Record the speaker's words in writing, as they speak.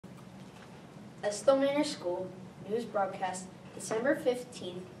Estill Manor School News Broadcast, December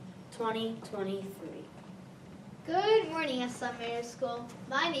 15th, 2023. Good morning, Estill Manor School.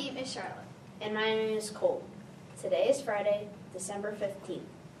 My name is Charlotte. And my name is Cole. Today is Friday, December 15th.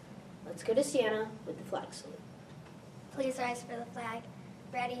 Let's go to Siena with the flag salute. Please rise for the flag.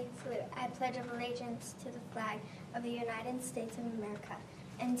 Ready, salute. I pledge allegiance to the flag of the United States of America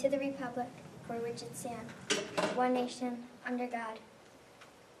and to the republic for which it stands, one nation, under God,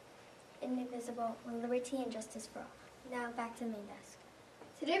 indivisible, with liberty and justice for all. Now back to the main desk.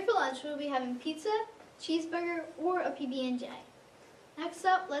 Today for lunch we'll be having pizza, cheeseburger, or a PB&J. Next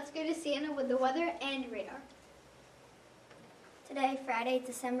up, let's go to Siena with the weather and radar. Today, Friday,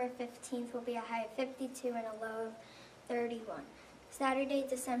 December 15th, will be a high of 52 and a low of 31. Saturday,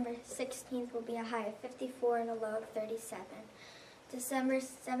 December 16th, will be a high of 54 and a low of 37. December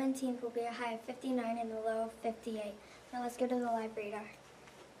 17th will be a high of 59 and a low of 58. Now let's go to the live radar.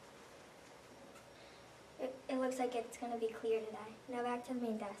 It looks like it's going to be clear today. Now back to the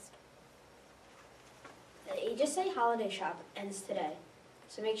main desk. The HSA Holiday Shop ends today,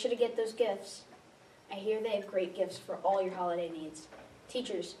 so make sure to get those gifts. I hear they have great gifts for all your holiday needs.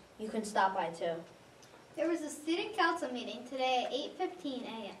 Teachers, you can stop by too. There was a student council meeting today at 8:15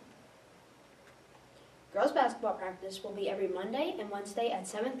 a.m. Girls basketball practice will be every Monday and Wednesday at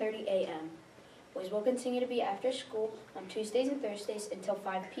 7:30 a.m. Boys will continue to be after school on Tuesdays and Thursdays until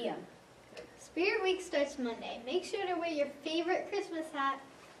 5 p.m. Spirit Week starts Monday. Make sure to wear your favorite Christmas hat.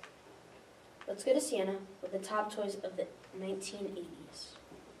 Let's go to Siena with the top toys of the 1980s.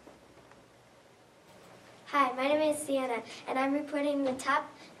 Hi, my name is Sienna, and I'm reporting the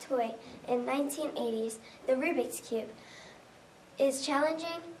top toy in 1980s, the Rubik's Cube. Is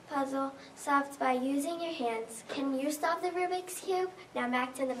challenging puzzle solved by using your hands. Can you solve the Rubik's Cube? Now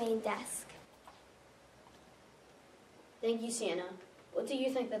back to the main desk. Thank you, Siena. What do you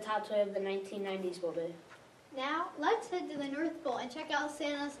think the top toy of the 1990s will be? Now, let's head to the North Pole and check out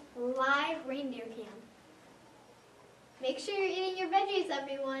Santa's live reindeer cam. Make sure you're eating your veggies,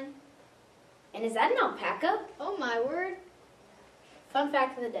 everyone. And is that an alpaca? Oh my word. Fun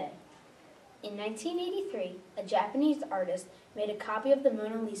fact of the day. In 1983, a Japanese artist made a copy of the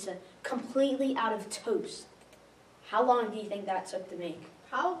Mona Lisa completely out of toast. How long do you think that took to make?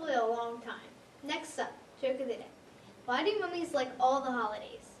 Probably a long time. Next up, joke of the day. Why do mummies like all the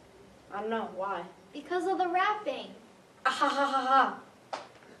holidays? I don't know. Why? Because of the wrapping. Ah ha ha ha ha!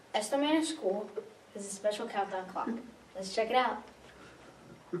 Estill Manor School has a special countdown clock. Let's check it out.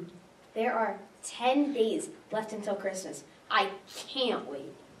 There are 10 days left until Christmas. I can't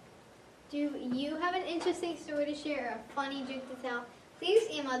wait. Do you have an interesting story to share or a funny joke to tell? Please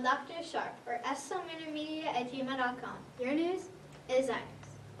email Dr. Sharp or estillmanormedia@gmail.com. Your news is ours.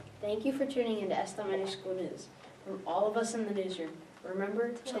 Thank you for tuning into Estill Manor School News. From all of us in the newsroom, remember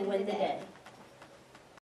to win the day.